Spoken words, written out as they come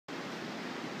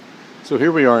So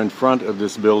here we are in front of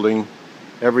this building.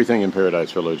 Everything in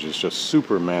Paradise Village is just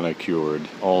super manicured,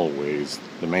 always.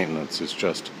 The maintenance is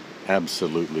just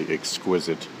absolutely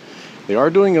exquisite. They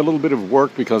are doing a little bit of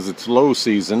work because it's low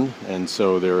season, and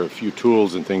so there are a few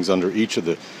tools and things under each of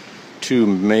the two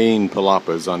main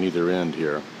palapas on either end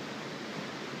here.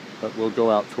 But we'll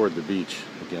go out toward the beach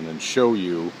again and show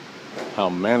you how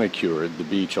manicured the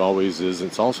beach always is.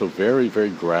 It's also very,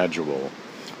 very gradual.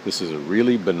 This is a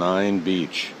really benign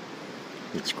beach.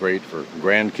 It's great for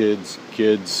grandkids,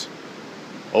 kids,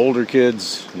 older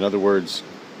kids, in other words,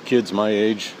 kids my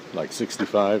age, like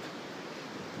 65.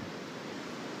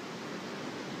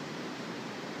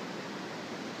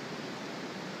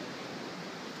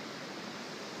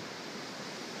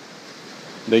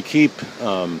 They keep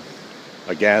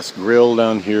a gas grill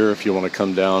down here if you want to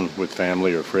come down with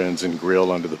family or friends and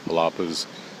grill under the palapas.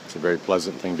 It's a very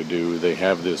pleasant thing to do. They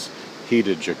have this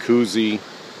heated jacuzzi,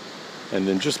 and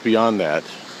then just beyond that,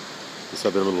 this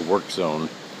other little work zone.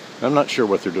 I'm not sure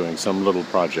what they're doing, some little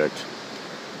project,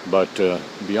 but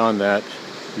beyond that,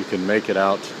 you can make it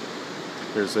out.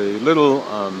 There's a little,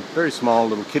 very small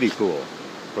little kiddie pool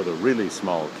for the really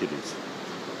small kiddies.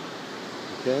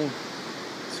 Okay,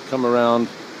 let's come around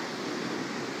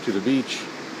to the beach.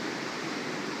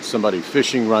 Somebody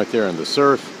fishing right there in the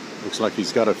surf. Looks like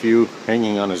he's got a few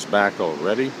hanging on his back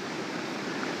already.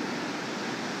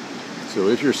 So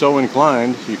if you're so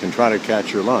inclined, you can try to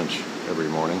catch your lunch every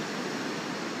morning.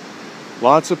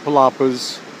 Lots of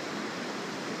palapas.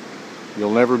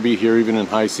 You'll never be here even in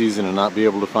high season and not be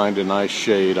able to find a nice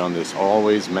shade on this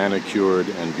always manicured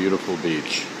and beautiful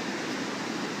beach.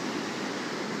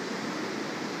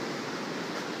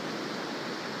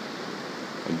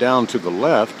 And down to the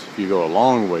left, if you go a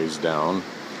long ways down,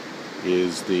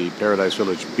 is the Paradise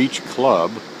Village Beach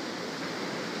Club.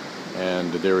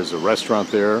 And there is a restaurant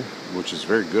there, which is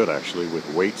very good actually,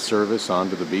 with wait service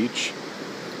onto the beach.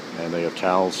 And they have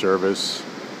towel service,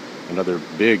 another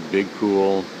big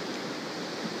pool,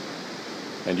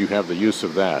 and you have the use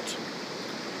of that.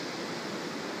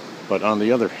 But on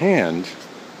the other hand,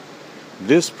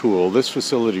 this pool, this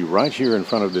facility right here in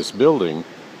front of this building,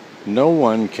 no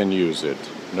one can use it.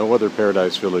 No other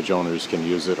Paradise Village owners can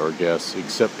use it or guests,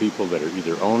 except people that are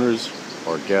either owners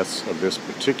or guests of this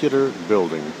particular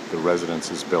building, the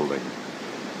Residences building.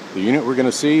 The unit we're going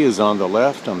to see is on the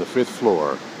left on the 5th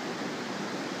floor.